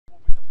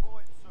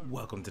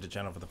Welcome to the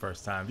channel for the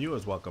first time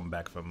viewers. Welcome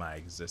back for my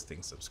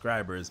existing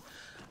subscribers.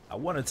 I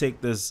want to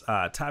take this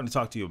time to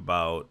talk to you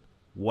about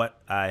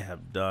what I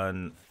have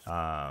done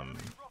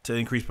to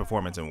increase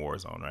performance in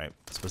Warzone, right?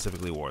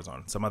 Specifically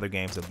Warzone. Some other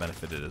games have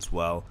benefited as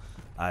well.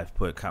 I've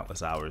put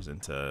countless hours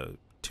into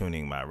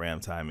tuning my RAM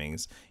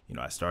timings. You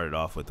know, I started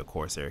off with the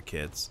Corsair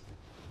kits,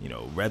 you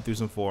know, read through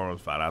some forums,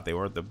 found out they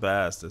weren't the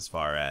best as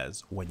far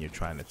as when you're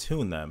trying to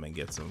tune them and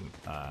get some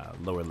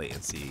lower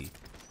latency,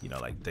 you know,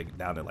 like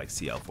down to like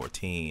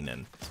CL14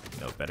 and,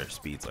 you know, better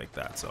speeds like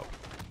that. So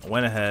I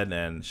went ahead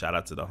and shout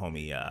out to the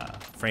homie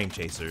Frame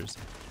Chasers.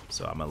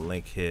 So I'm gonna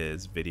link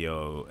his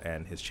video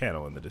and his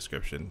channel in the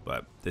description,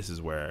 but this is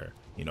where,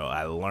 you know,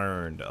 I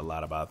learned a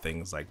lot about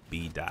things like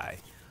B-die.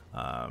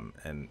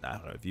 And I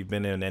don't know if you've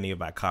been in any of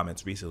my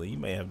comments recently, you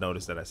may have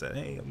noticed that I said,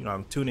 hey, you know,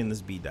 I'm tuning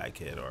this B-die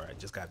kit, or I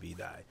just got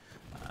B-die.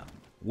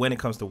 When it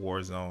comes to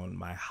Warzone,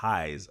 my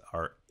highs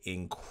are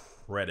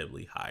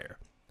incredibly higher.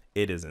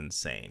 It is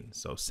insane.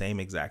 So same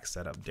exact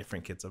setup,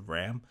 different kits of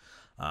RAM.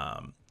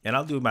 And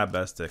I'll do my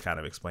best to kind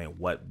of explain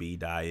what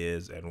B-die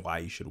is and why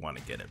you should want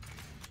to get it.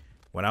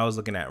 When I was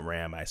looking at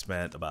RAM, I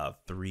spent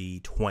about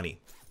 $320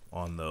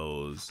 on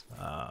those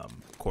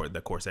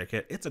the Corsair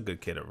kit. It's a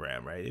good kit of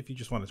RAM, right? If you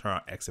just want to turn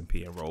on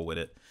XMP and roll with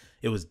it,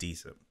 it was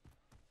decent.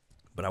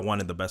 But I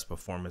wanted the best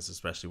performance,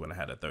 especially when I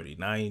had a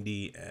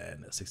 3090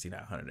 and a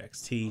 6900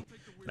 XT.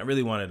 And I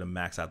really wanted to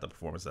max out the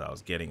performance that I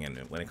was getting. And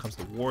when it comes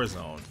to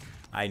Warzone,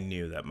 I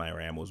knew that my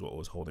RAM was what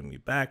was holding me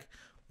back.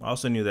 I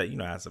also knew that, you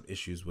know, I had some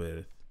issues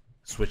with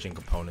switching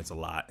components a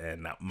lot,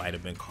 and that might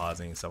have been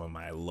causing some of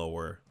my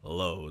lower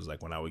lows.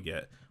 Like when I would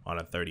get on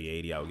a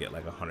 3080, I would get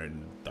like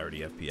 130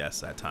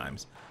 FPS at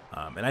times.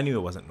 And I knew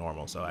it wasn't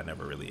normal, so I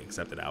never really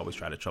accepted it. I always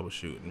try to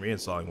troubleshoot, and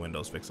reinstalling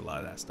Windows fixed a lot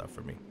of that stuff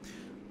for me.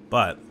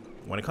 But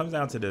when it comes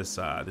down to this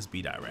this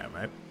B-die RAM,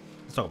 right?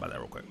 Let's talk about that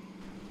real quick.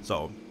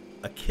 So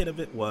a kit of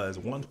it was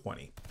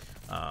 120,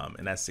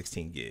 and that's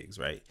 16 gigs,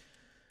 right?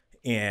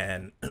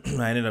 And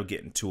I ended up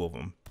getting two of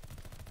them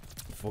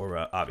for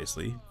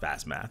obviously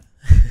fast math,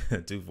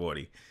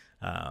 240.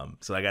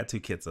 So I got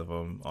two kits of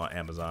them on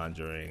Amazon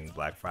during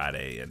Black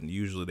Friday, and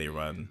usually they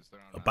run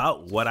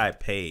about what I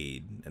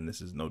paid, and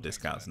this is no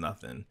discounts,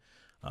 nothing,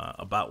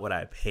 about what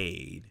I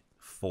paid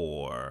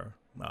for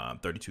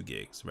 32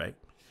 gigs, right?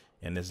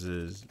 And this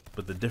is,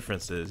 but the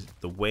difference is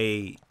the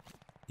way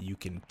you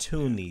can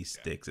tune these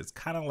sticks. It's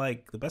kind of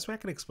like, the best way I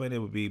can explain it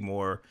would be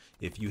more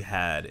if you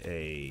had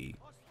a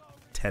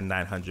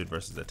 10900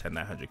 versus a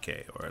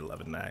 10900K or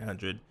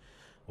 11900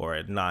 or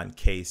a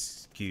non-K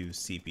SKU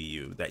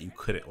CPU that you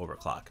couldn't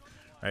overclock,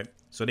 right?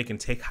 So they can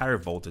take higher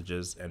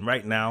voltages. And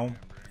right now,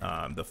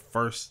 the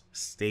first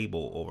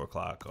stable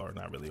overclock, or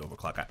not really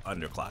overclock, I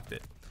underclocked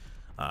it.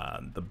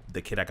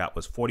 The kit I got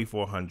was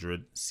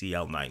 4400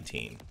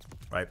 CL19,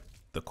 right?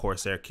 The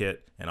Corsair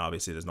kit, and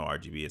obviously there's no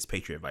RGB, it's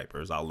Patriot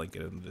Vipers. I'll link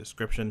it in the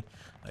description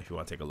if you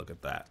want to take a look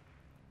at that.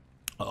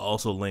 I'll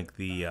also link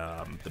the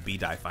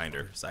B-die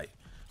finder site,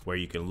 where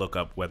you can look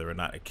up whether or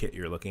not a kit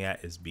you're looking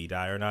at is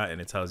B-die or not, and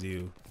it tells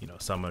you, you know,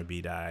 some are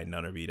B-die,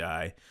 none are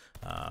B-die,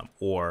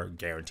 or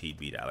guaranteed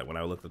B-die. Like when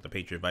I looked at the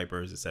Patriot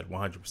Vipers, it said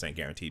 100%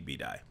 guaranteed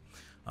B-die,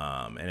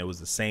 and it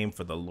was the same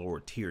for the lower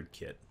tiered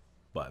kit.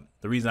 But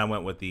the reason I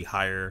went with the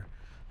higher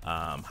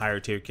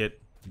tier kit,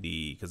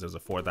 because there's a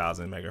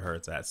 4000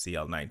 megahertz at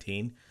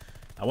CL19.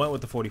 I went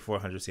with the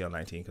 4400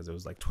 CL19 because it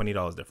was like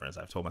 $20 difference.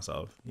 I've told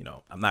myself, you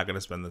know, I'm not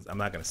gonna spend this, I'm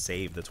not gonna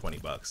save the 20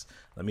 bucks.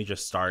 Let me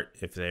just start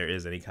if there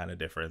is any kind of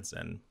difference.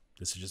 And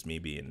this is just me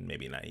being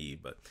maybe naive,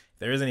 but if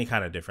there is any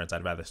kind of difference,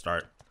 I'd rather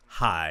start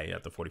high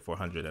at the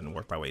 4400 and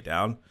work my way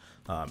down,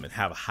 and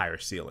have a higher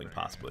ceiling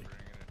possibly.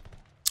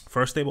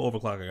 First stable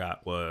overclock I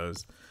got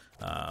was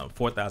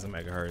 4000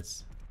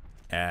 megahertz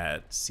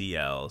at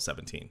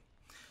CL17.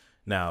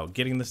 Now,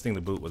 getting this thing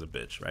to boot was a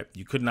bitch, right?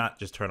 You could not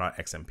just turn on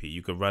XMP.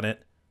 You could run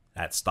it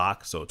at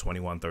stock, so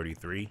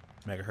 2133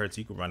 megahertz.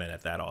 You could run it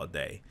at that all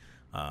day.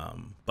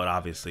 But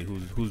obviously,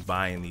 who's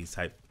buying these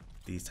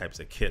types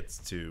of kits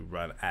to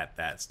run at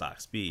that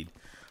stock speed?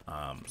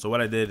 So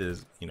what I did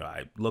is, you know,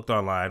 I looked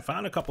online,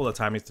 found a couple of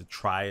timings to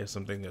try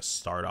something to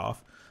start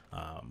off,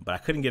 but I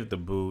couldn't get it to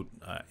boot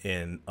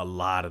in a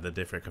lot of the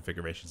different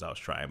configurations I was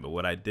trying. But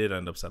what I did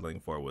end up settling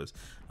for was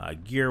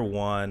gear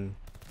 1.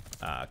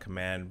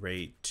 Command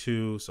rate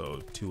 2,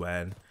 so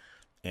 2N,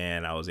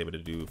 and I was able to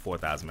do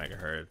 4000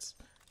 megahertz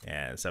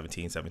and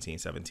 17, 17,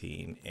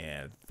 17,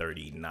 and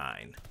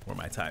 39 were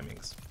my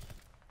timings.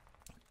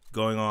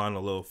 Going on a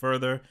little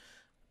further,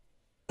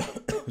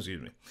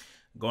 excuse me,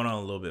 going on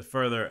a little bit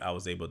further, I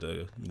was able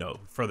to, you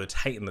know, further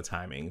tighten the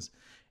timings.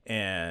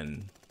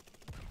 And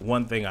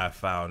one thing I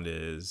found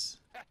is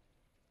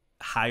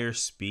higher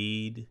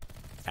speed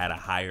at a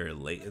higher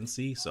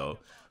latency. So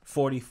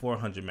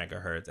 4400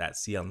 megahertz at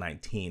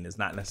CL19 is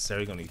not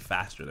necessarily going to be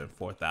faster than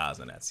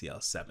 4000 at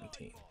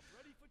CL17.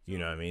 You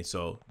know what I mean?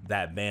 So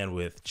that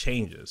bandwidth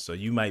changes. So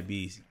you might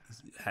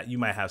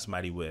have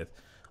somebody with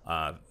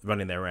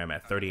running their RAM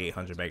at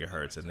 3800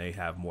 megahertz, and they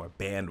have more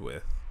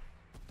bandwidth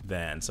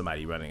than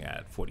somebody running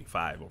at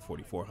 45 or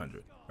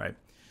 4400, right?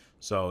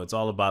 So it's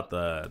all about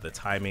the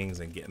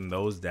timings and getting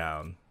those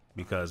down,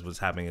 because what's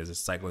happening is it's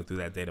cycling through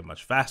that data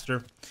much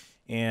faster,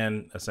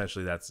 and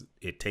essentially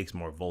it takes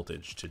more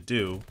voltage to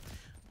do.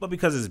 But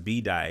because it's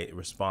B die, it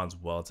responds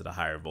well to the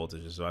higher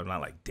voltages, so I'm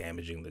not like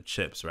damaging the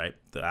chips, right?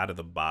 Out of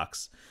the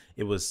box,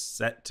 it was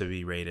set to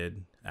be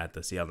rated at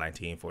the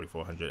CL19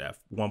 4400 at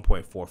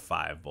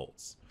 1.45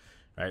 volts,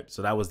 right?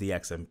 So that was the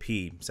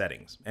XMP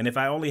settings. And if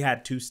I only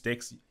had 2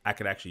 sticks, I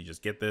could actually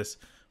just get this,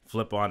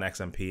 flip on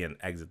XMP, and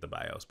exit the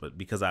BIOS. But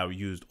because I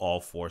used all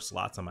 4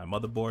 slots on my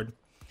motherboard,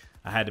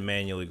 I had to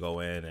manually go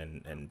in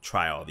and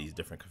try all these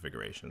different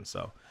configurations.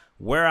 So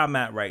where I'm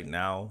at right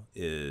now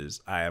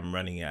is I am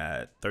running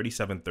at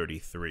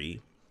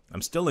 3733.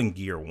 I'm still in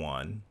gear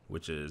 1,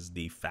 which is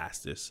the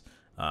fastest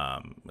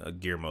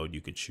gear mode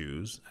you could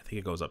choose. I think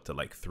it goes up to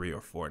like 3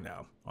 or 4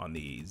 now on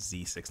the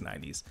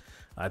Z690s.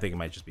 I think it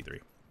might just be 3.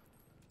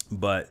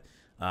 But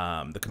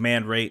the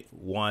command rate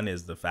 1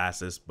 is the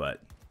fastest,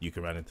 but you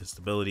can run into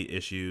stability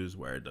issues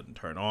where it doesn't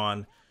turn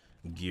on.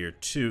 Gear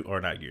 2, or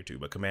not gear 2,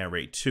 but command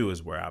rate 2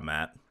 is where I'm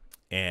at,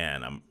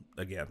 and I'm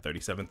again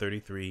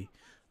 3733,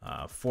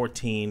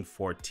 14,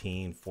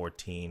 14,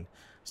 14,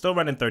 still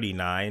running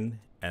 39,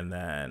 and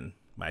then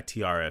my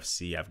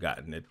TRFC, I've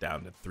gotten it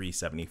down to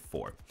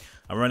 374.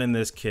 I'm running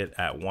this kit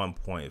at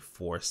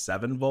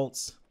 1.47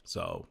 volts,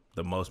 so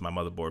the most my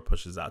motherboard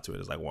pushes out to it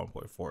is like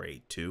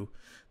 1.482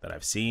 that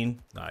I've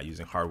seen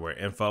using hardware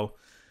info.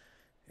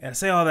 And I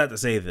say all that to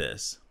say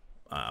this.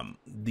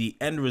 The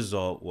end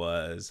result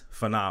was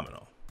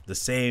phenomenal. The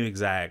same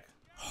exact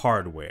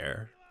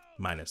hardware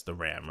minus the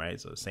RAM, right?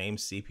 So the same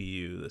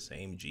CPU, the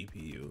same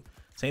GPU,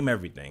 same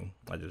everything.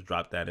 I just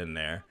dropped that in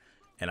there,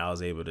 and I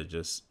was able to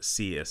just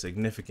see a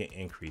significant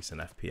increase in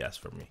FPS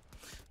for me.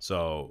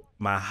 So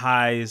my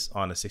highs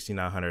on the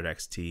 6900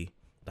 XT,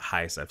 the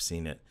highest I've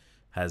seen it,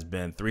 has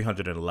been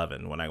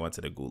 311 when I went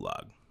to the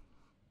Gulag.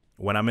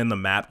 When I'm in the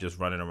map just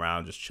running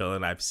around, just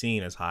chilling, I've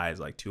seen as high as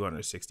like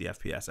 260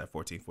 FPS at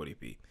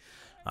 1440p.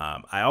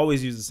 I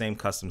always use the same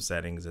custom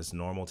settings as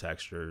normal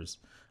textures.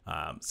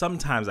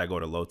 Sometimes I go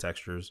to low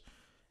textures,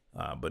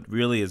 but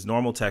really it's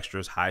normal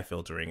textures, high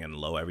filtering, and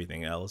low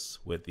everything else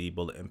with the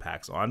bullet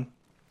impacts on.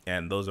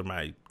 And those are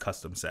my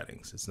custom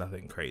settings. It's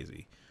nothing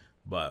crazy.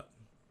 But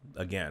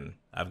again,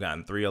 I've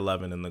gotten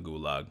 311 in the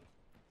Gulag.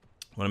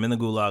 When I'm in the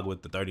Gulag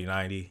with the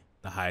 3090,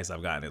 the highest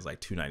I've gotten is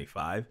like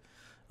 295.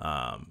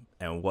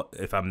 And what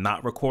if I'm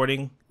not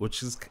recording,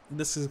 this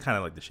is kind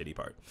of like the shitty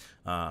part.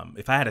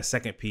 If I had a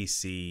second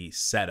PC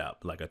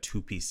setup, like a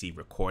 2 PC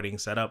recording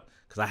setup,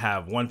 because I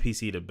have one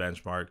PC to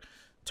benchmark,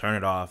 turn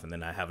it off, and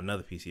then I have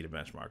another PC to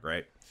benchmark,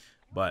 right?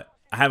 But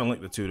I haven't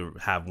linked the two to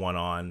have one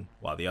on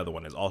while the other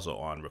one is also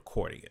on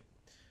recording it.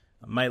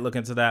 I might look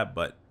into that,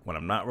 but when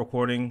I'm not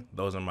recording,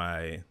 those are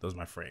my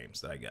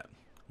frames that I get.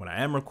 When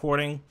I am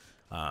recording,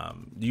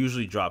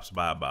 usually drops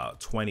by about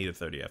 20 to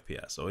 30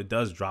 FPS. So it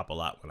does drop a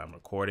lot when I'm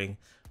recording,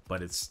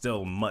 but it's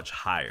still much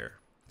higher.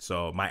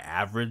 So my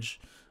average,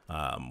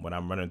 when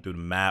I'm running through the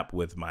map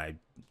with my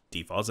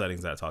default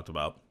settings that I talked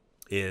about,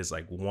 is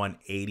like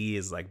 180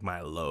 is like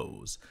my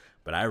lows.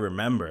 But I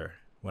remember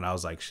when I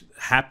was like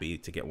happy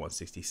to get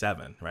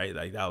 167, right?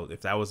 Like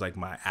if that was like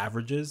my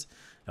averages,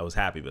 I was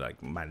happy. But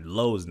like my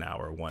lows now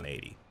are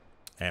 180.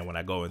 And when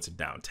I go into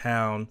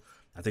downtown,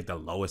 I think the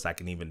lowest I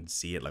can even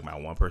see it, like my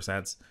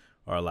 1%,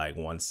 are like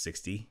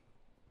 160.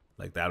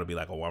 Like that'll be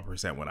like a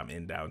 1% when I'm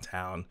in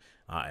downtown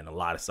and a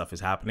lot of stuff is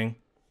happening.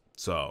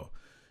 So,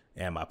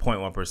 and my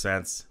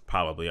 0.1%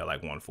 probably are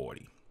like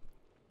 140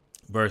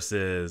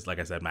 versus, like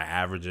I said, my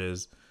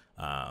averages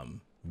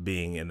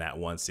being in that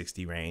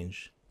 160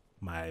 range.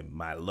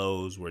 My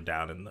lows were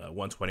down in the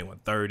 120,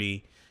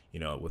 130,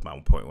 with my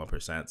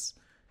 0.1%.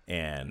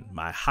 And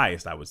my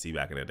highest I would see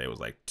back in the day was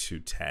like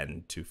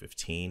 210,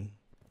 215.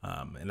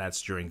 And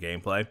that's during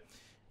gameplay.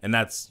 And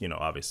that's,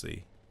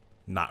 obviously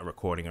not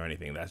recording or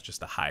anything. That's just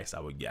the highest I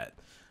would get.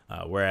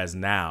 Whereas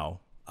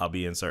now I'll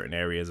be in certain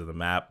areas of the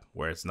map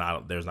where there's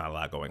not a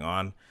lot going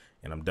on.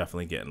 And I'm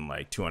definitely getting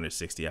like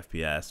 260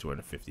 FPS,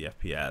 250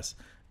 FPS.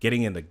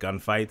 Getting into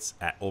gunfights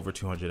at over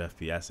 200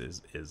 FPS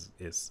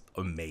is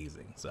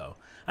amazing. So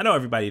I know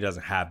everybody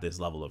doesn't have this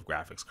level of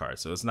graphics card.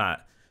 So it's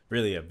not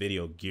really a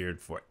video geared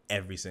for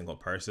every single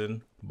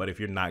person. But if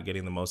you're not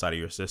getting the most out of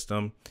your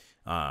system,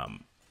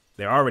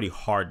 they're already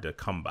hard to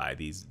come by,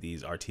 these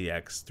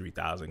RTX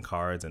 3000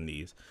 cards and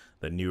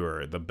the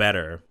newer, the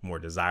better, more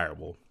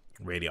desirable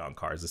Radeon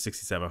cards. The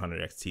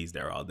 6700 XT is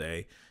there all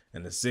day,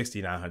 and the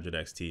 6900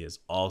 XT is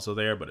also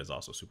there, but it's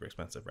also super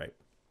expensive, right?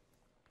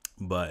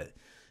 But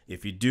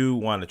if you do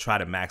want to try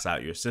to max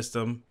out your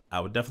system, I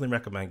would definitely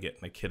recommend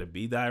getting a kit of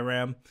B-Die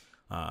RAM,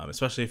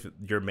 especially if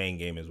your main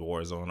game is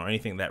Warzone or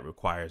anything that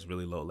requires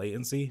really low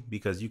latency,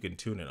 because you can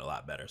tune it a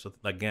lot better. So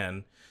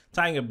again,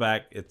 tying it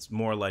back, it's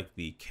more like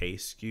the K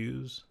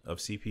SKUs of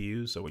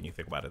CPUs. So when you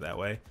think about it that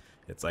way,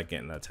 it's like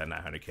getting a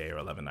 10900K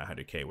or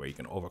 11900K where you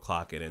can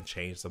overclock it and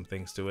change some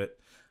things to it.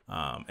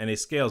 And it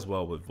scales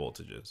well with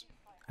voltages.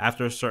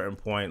 After a certain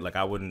point, like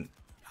I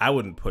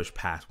wouldn't push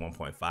past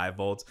 1.5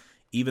 volts.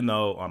 even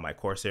though on my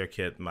Corsair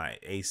kit, my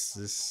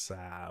Asus,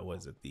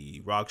 was it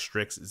the ROG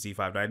Strix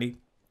Z590?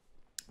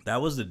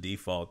 That was the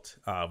default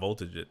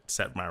voltage it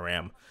set my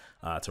RAM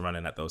to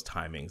running at those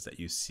timings that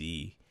you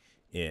see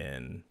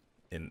in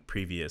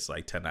previous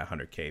like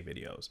 10900K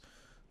videos.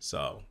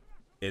 So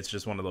it's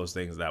just one of those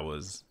things that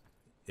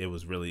it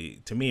was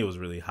really, to me, it was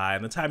really high,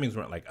 and the timings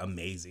weren't like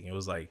amazing. It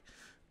was like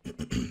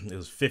it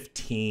was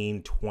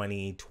 15,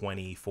 20,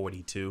 20,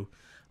 42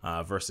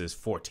 versus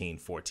 14,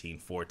 14,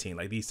 14.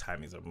 Like these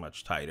timings are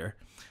much tighter.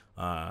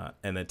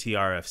 And the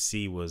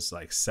TRFC was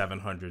like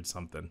 700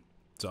 something.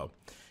 So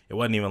it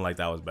wasn't even like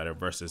that was better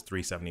versus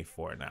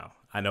 374 now.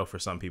 I know for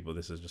some people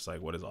this is just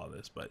like, what is all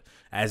this? But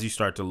as you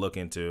start to look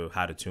into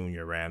how to tune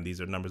your RAM,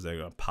 these are numbers that are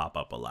going to pop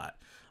up a lot.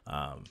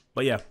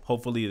 But yeah,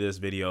 hopefully this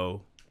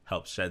video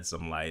helps shed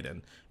some light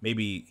and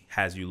maybe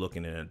has you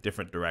looking in a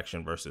different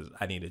direction versus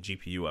I need a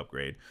GPU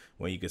upgrade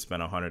when you could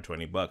spend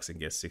 $120 and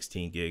get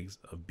 16 gigs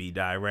of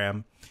B-die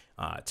RAM,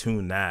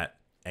 tune that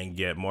and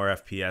get more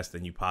FPS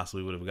than you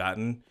possibly would have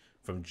gotten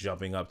from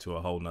jumping up to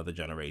a whole nother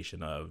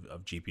generation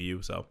of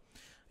GPU. So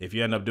if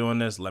you end up doing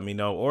this, let me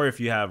know. Or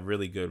if you have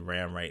really good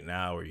RAM right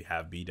now, or you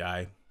have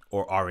B-die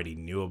or already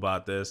knew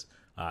about this,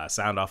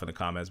 sound off in the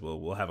comments.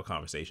 We'll have a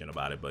conversation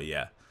about it. But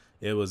yeah,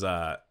 it was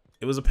a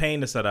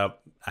pain to set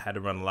up. I had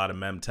to run a lot of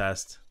mem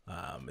tests.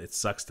 It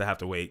sucks to have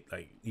to wait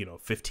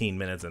 15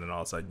 minutes and then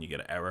all of a sudden you get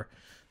an error.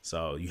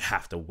 So you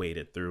have to wait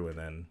it through, and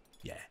then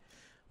yeah.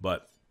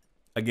 But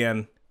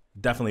again,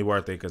 definitely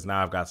worth it because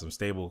now I've got some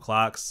stable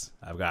clocks.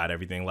 I've got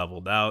everything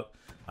leveled out.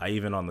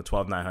 Even on the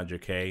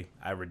 12900K,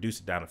 I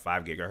reduced it down to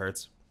 5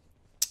 gigahertz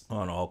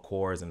on all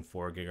cores and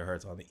 4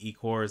 gigahertz on the E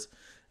cores,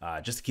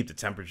 just to keep the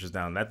temperatures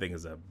down. That thing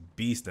is a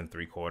beast in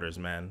 3/4,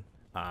 man.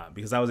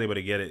 Because I was able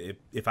to get it.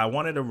 If I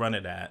wanted to run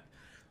it at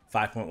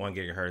 5.1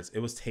 gigahertz, it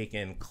was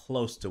taking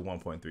close to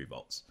 1.3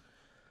 volts.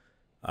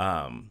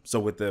 So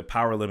with the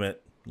power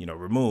limit,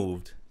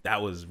 removed,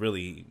 that was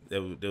really,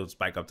 it would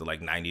spike up to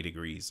like 90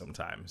 degrees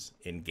sometimes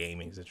in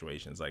gaming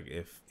situations. Like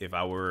if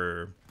I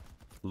were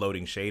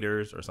loading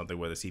shaders or something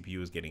where the CPU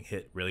was getting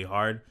hit really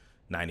hard,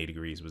 90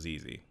 degrees was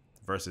easy.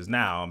 Versus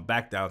now, I'm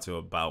back down to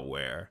about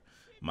where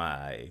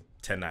my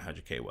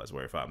 10900K was,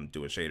 where if I'm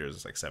doing shaders,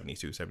 it's like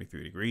 72,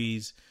 73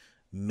 degrees.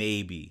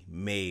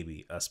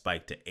 Maybe a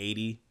spike to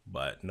 80,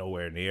 but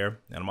nowhere near.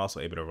 And I'm also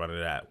able to run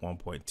it at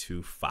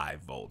 1.25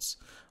 volts.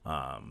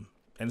 And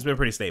it's been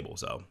pretty stable.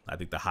 So I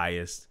think the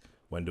highest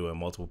when doing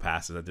multiple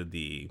passes, I did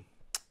the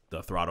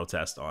throttle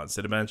test on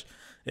Cinebench.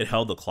 It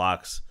held the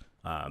clocks,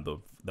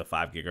 the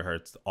 5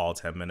 gigahertz, all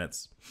 10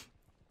 minutes.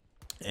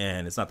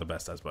 And it's not the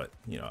best test, but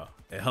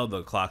it held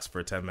the clocks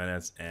for 10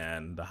 minutes,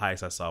 and the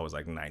highest I saw was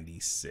like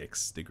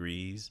 96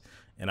 degrees,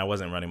 and I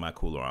wasn't running my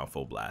cooler on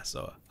full blast,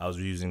 so I was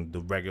using the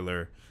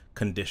regular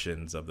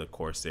conditions of the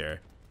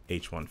Corsair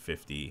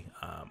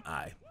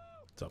H150i.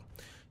 So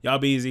y'all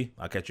be easy.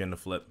 I'll catch you in the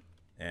flip,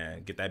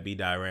 and get that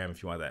B-die RAM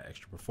if you want that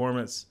extra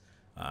performance.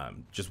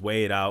 Just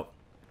weigh it out.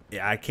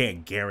 Yeah, I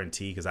can't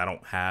guarantee because I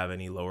don't have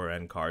any lower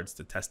end cards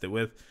to test it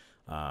with.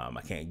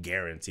 I can't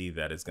guarantee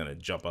that it's going to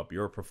jump up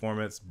your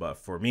performance, but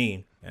for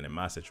me and in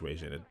my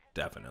situation, it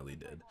definitely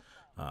did.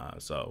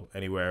 So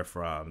anywhere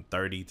from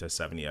 30 to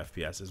 70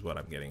 FPS is what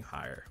I'm getting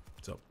higher.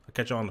 So I'll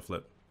catch you on the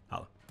flip.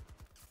 Holla.